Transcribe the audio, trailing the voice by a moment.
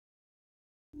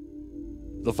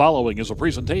The following is a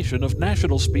presentation of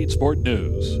National Speed Sport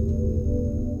News.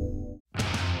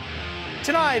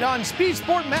 Tonight on Speed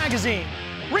Sport Magazine,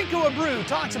 Rico Abreu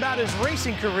talks about his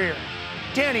racing career.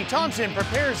 Danny Thompson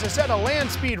prepares to set a land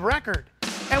speed record.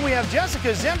 And we have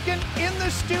Jessica Zemkin in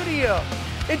the studio.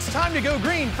 It's time to go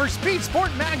green for Speed Sport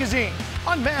Magazine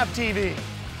on MAVTV.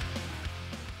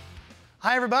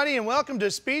 Hi everybody and welcome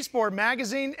to Speed Sport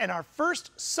Magazine and our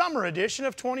first summer edition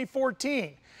of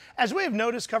 2014. As we have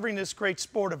noticed covering this great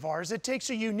sport of ours, it takes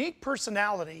a unique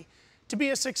personality to be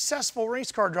a successful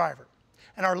race car driver.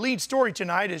 And our lead story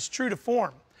tonight is true to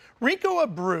form. Rico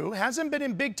Abreu hasn't been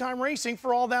in big time racing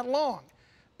for all that long,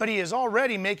 but he is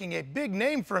already making a big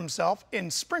name for himself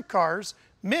in sprint cars,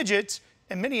 midgets,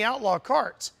 and mini outlaw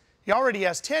karts. He already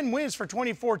has 10 wins for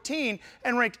 2014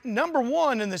 and ranked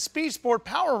 #1 in the Speed Sport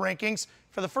Power Rankings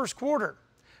for the first quarter.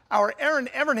 Our Erin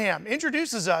Evernham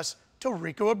introduces us to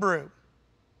Rico Abreu.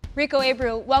 Rico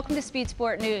Abreu, welcome to Speed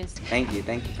Sport News. Thank you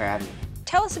for having me.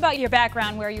 Tell us about your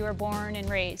background, where you were born and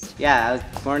raised. Yeah, I was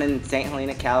born in St.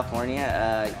 Helena,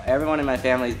 California. Everyone in my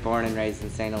family is born and raised in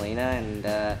St. Helena,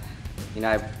 and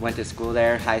I went to school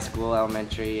there, high school,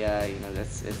 elementary.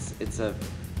 It's a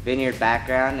vineyard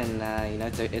background, and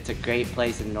it's a great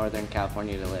place in Northern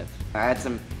California to live. I had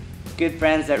some good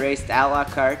friends that raced outlaw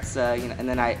karts, and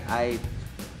then I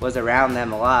was around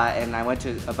them a lot, and I went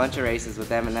to a bunch of races with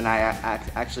them, and then I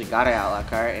actually got an outlaw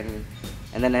kart,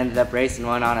 and then ended up racing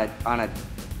one on a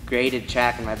graded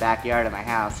track in my backyard at my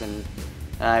house, and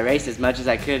I raced as much as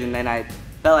I could, and then I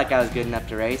felt like I was good enough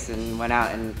to race, and went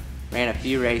out and ran a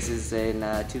few races in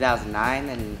 2009,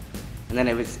 and then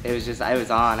it was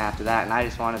on after that, and I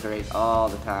just wanted to race all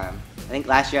the time. I think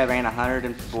last year I ran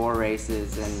 104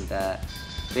 races, and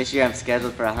this year I'm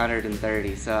scheduled for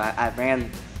 130, so I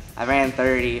ran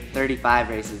 35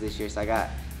 races this year, so I got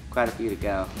quite a few to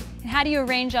go. And how do you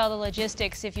arrange all the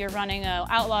logistics if you're running an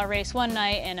outlaw race one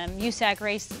night and a USAC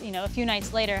race, a few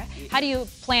nights later? How do you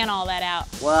plan all that out?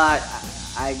 Well,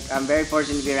 I'm very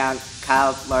fortunate to be around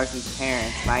Kyle Larson's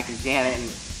parents, Mike and Janet, and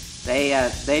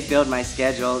they build my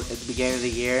schedule at the beginning of the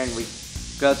year, and we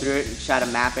go through it and try to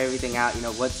map everything out,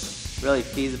 what's really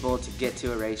feasible to get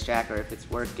to a racetrack, or if it's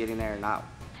worth getting there or not.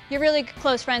 You're really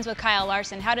close friends with Kyle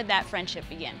Larson. How did that friendship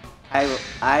begin?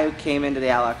 I came into the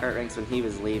outlaw kart ranks when he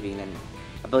was leaving, and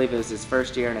I believe it was his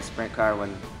first year in a sprint car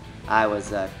when I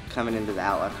was coming into the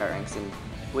outlaw kart ranks. And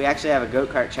we actually have a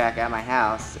go-kart track at my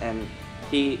house, and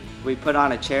we put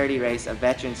on a charity race, a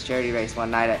veterans charity race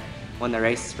one night when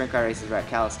the sprint car races were at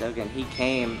Calistoga, and he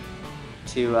came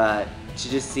to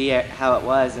just see how it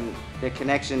was, and the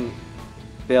connection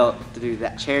built through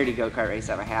that charity go-kart race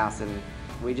at my house, and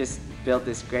we just built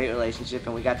this great relationship,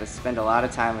 and we got to spend a lot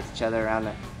of time with each other around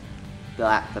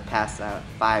the past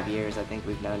 5 years. I think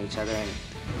we've known each other, and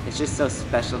it's just so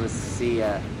special to see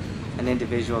an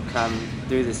individual come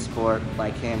through the sport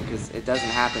like him, because it doesn't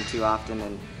happen too often,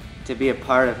 and to be a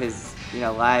part of his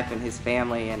life and his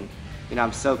family, and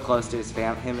I'm so close to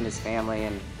him and his family,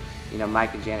 and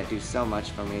Mike and Janet do so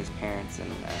much for me as parents,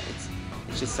 and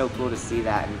it's just so cool to see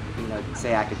that, and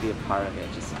say I could be a part of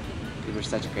it, just because we're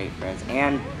such great friends,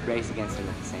 and race against him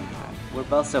at the same time. We're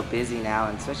both so busy now,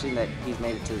 and especially that he's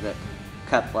made it to the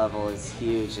cup level is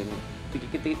huge, and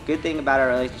the good thing about our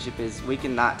relationship is we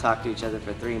can not talk to each other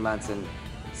for 3 months and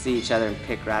see each other and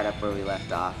pick right up where we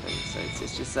left off, and so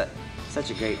it's just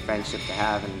such a great friendship to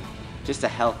have, and just a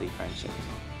healthy friendship.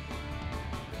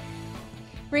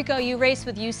 Rico, you race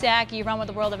with USAC, you run with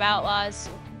the World of Outlaws.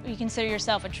 You consider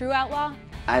yourself a true outlaw?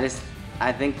 I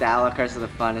think the outlaw cars are the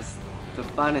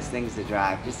funnest things to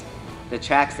drive. Just the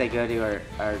tracks they go to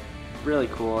are really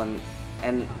cool,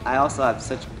 and I also have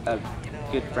such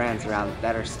good friends around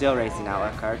that are still racing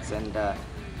outlaw karts, and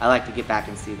I like to get back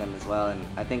and see them as well, and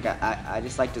I think I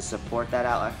just like to support the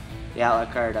outlaw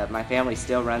kart. My family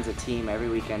still runs a team every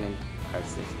weekend, and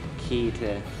karts is key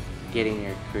to getting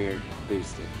your career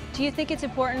boosted. Do you think it's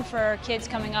important for kids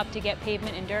coming up to get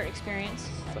pavement and dirt experience,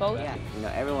 both? Yeah,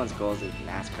 everyone's goals is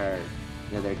NASCAR,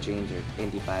 their dreams are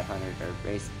Indy 500 or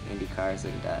race Indy cars,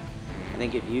 and I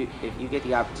think if you get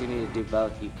the opportunity to do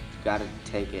both, you've got to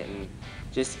take it, and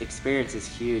just experience is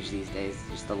huge these days,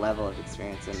 just the level of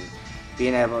experience, and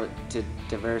being able to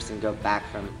diverse and go back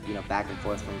and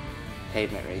forth from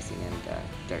pavement racing and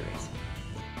dirt racing.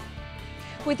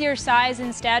 With your size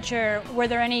and stature, were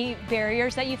there any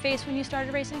barriers that you faced when you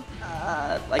started racing?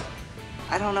 I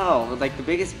don't know. Like the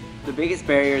biggest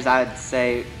barriers I'd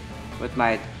say with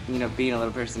my being a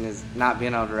little person is not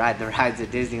being able to ride the rides at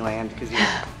Disneyland because you're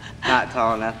not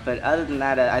tall enough. But other than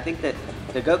that, I think that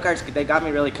the go-karts, they got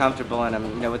me really comfortable in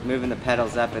them. With moving the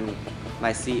pedals up and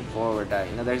my seat forward.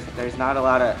 There's not a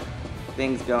lot of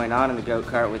things going on in the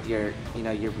go-kart with your,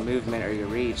 your movement or your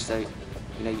reach. So,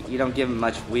 you don't give them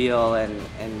much wheel, and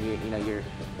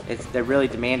they're really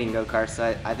demanding go-karts.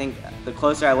 So I think the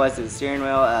closer I was to the steering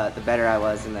wheel, the better I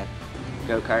was in the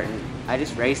go-kart, and I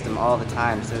just raced them all the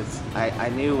time. So I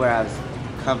knew where I was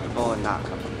comfortable and not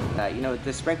comfortable. With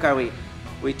the sprint car, we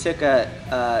took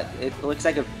it looks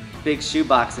like a big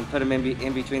shoebox and put them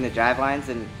in between the drive lines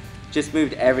and just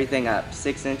moved everything up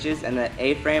 6 inches, and the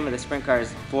A-frame of the sprint car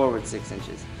is forward 6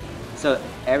 inches. So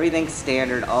everything's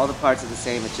standard, all the parts are the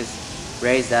same, it's just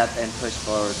raised up and pushed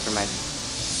forward for my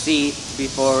seat to be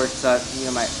forward. So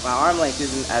my arm length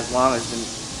isn't as long as an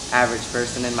average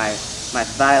person, and my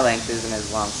thigh length isn't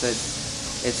as long. So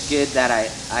it's good that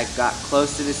I got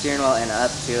close to the steering wheel and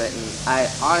up to it, and I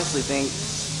honestly think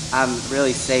I'm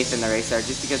really safe in the race car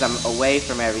just because I'm away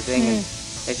from everything. And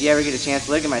if you ever get a chance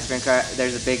to look at my sprint car,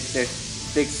 there's a big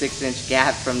 6-inch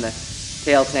gap from the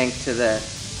tail tank to the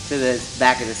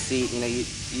back of the seat. You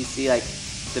see like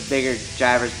the bigger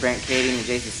drivers, Brent Kading and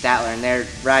Jason Statler, and they're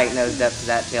right nosed up to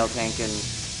that tail tank, and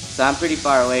so I'm pretty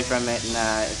far away from it, and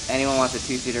if anyone wants a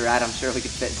 2-seater ride, I'm sure we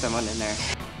could fit someone in there.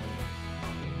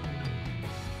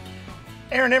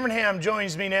 Erin Evernham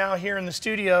joins me now here in the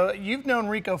studio. You've known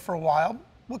Rico for a while.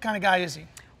 What kind of guy is he?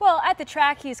 Well, at the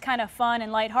track, he's kind of fun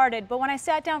and lighthearted, but when I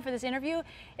sat down for this interview,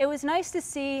 it was nice to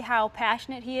see how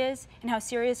passionate he is and how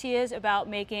serious he is about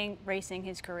making racing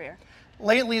his career.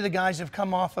 Lately, the guys who have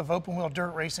come off of open-wheel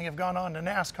dirt racing have gone on to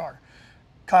NASCAR.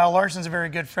 Kyle Larson's a very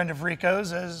good friend of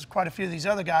Rico's, as quite a few of these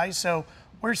other guys, so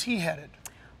where's he headed?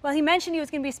 Well, he mentioned he was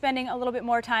going to be spending a little bit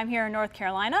more time here in North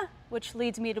Carolina, which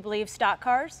leads me to believe stock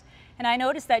cars. And I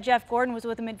noticed that Jeff Gordon was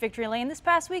with him at Victory Lane this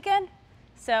past weekend,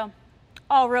 so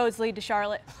all roads lead to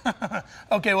Charlotte.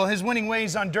 Okay, well, his winning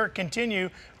ways on dirt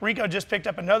continue. Rico just picked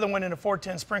up another win in a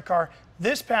 410 sprint car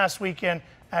this past weekend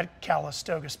at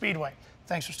Calistoga Speedway.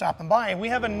 Thanks for stopping by. And we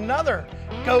have another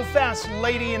Go Fast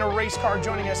lady in a race car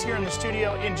joining us here in the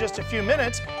studio in just a few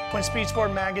minutes when Speed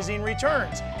Sport Magazine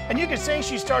returns. And you could say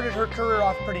she started her career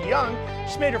off pretty young.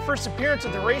 She made her first appearance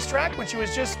at the racetrack when she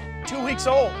was just 2 weeks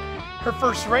old. Her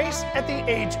first race at the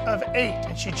age of 8.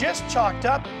 And she just chalked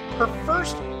up her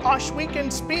first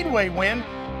Oshweekend Speedway win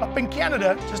up in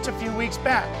Canada just a few weeks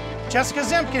back. Jessica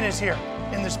Zemkin is here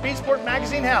in the Speed Sport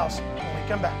Magazine house when we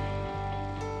come back.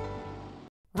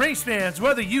 Race fans,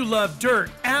 whether you love dirt,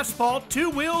 asphalt, 2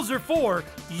 wheels, or 4,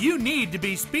 you need to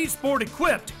be Speed Sport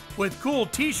equipped with cool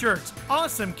t-shirts,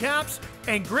 awesome caps,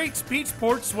 and great Speed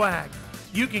Sport swag.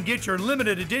 You can get your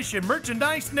limited edition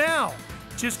merchandise now.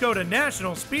 Just go to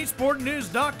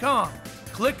nationalspeedsportnews.com,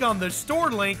 click on the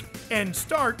store link, and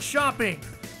start shopping.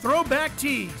 Throwback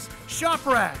tees, shop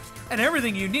racks, and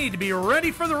everything you need to be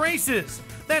ready for the races.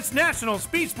 That's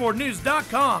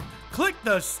nationalspeedsportnews.com. Click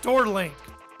the store link.